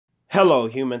Hello,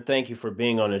 human. Thank you for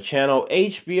being on the channel.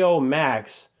 HBO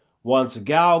Max wants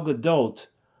Gal Gadot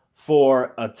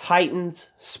for a Titans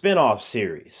spinoff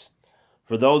series.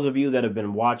 For those of you that have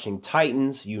been watching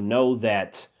Titans, you know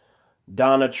that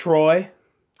Donna Troy,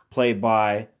 played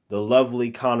by the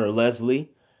lovely Connor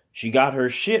Leslie, she got her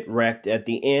shit wrecked at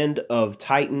the end of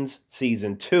Titans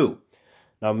Season 2.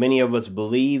 Now, many of us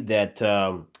believe that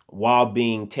while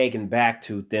being taken back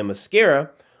to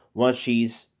Themyscira, once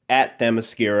she's at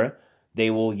Themyscira, they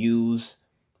will use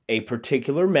a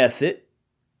particular method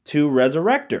to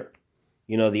resurrect her.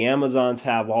 You know, the Amazons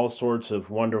have all sorts of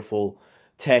wonderful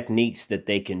techniques that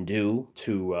they can do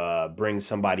to bring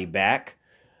somebody back.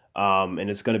 And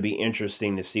it's going to be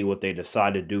interesting to see what they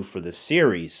decide to do for the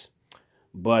series.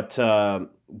 But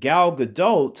Gal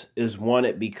Gadot is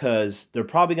wanted because they're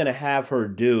probably going to have her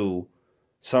do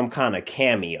some kind of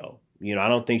cameo. You know, I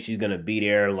don't think she's going to be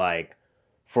there like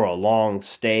for a long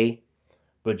stay,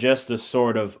 but just to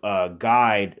sort of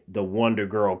guide the Wonder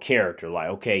Girl character. Like,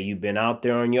 okay, you've been out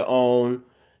there on your own.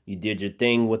 You did your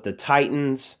thing with the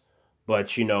Titans.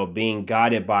 But, you know, being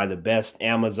guided by the best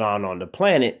Amazon on the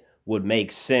planet would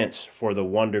make sense for the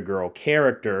Wonder Girl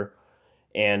character.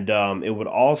 And it would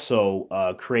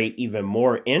also create even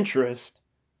more interest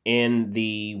in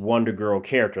the Wonder Girl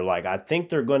character. Like, I think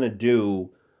they're going to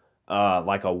do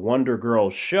like a Wonder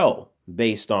Girl show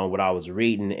based on what I was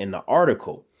reading in the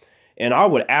article. And I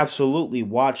would absolutely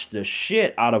watch the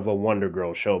shit out of a Wonder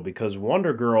Girl show because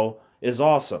Wonder Girl is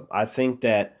awesome. I think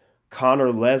that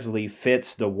Connor Leslie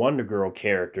fits the Wonder Girl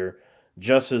character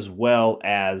just as well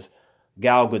as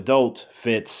Gal Gadot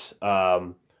fits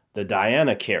the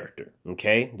Diana character,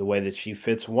 okay? The way that she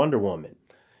fits Wonder Woman.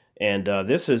 And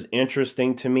this is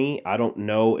interesting to me. I don't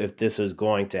know if this is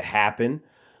going to happen,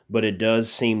 but it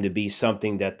does seem to be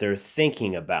something that they're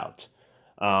thinking about.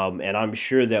 And I'm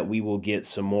sure that we will get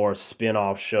some more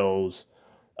spin-off shows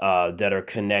that are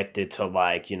connected to,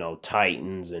 like, you know,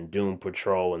 Titans and Doom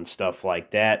Patrol and stuff like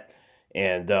that.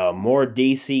 And more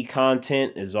DC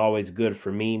content is always good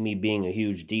for me. Me being a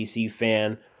huge DC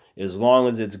fan, as long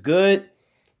as it's good,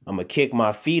 I'm going to kick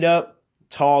my feet up,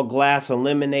 tall glass of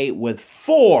lemonade with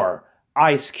 4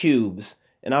 ice cubes,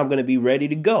 and I'm going to be ready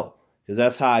to go. Because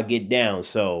that's how I get down.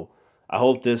 So I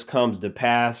hope this comes to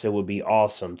pass. It would be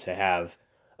awesome to have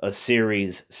a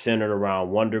series centered around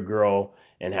Wonder Girl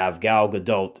and have Gal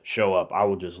Gadot show up. I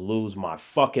will just lose my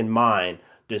fucking mind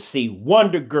to see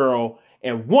Wonder Girl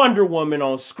and Wonder Woman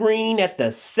on screen at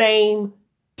the same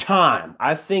time.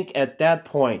 I think at that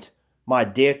point, my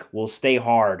dick will stay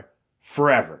hard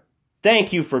forever.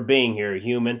 Thank you for being here,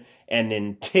 human. And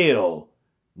until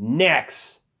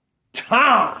next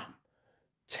time,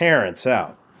 Terrence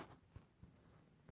out.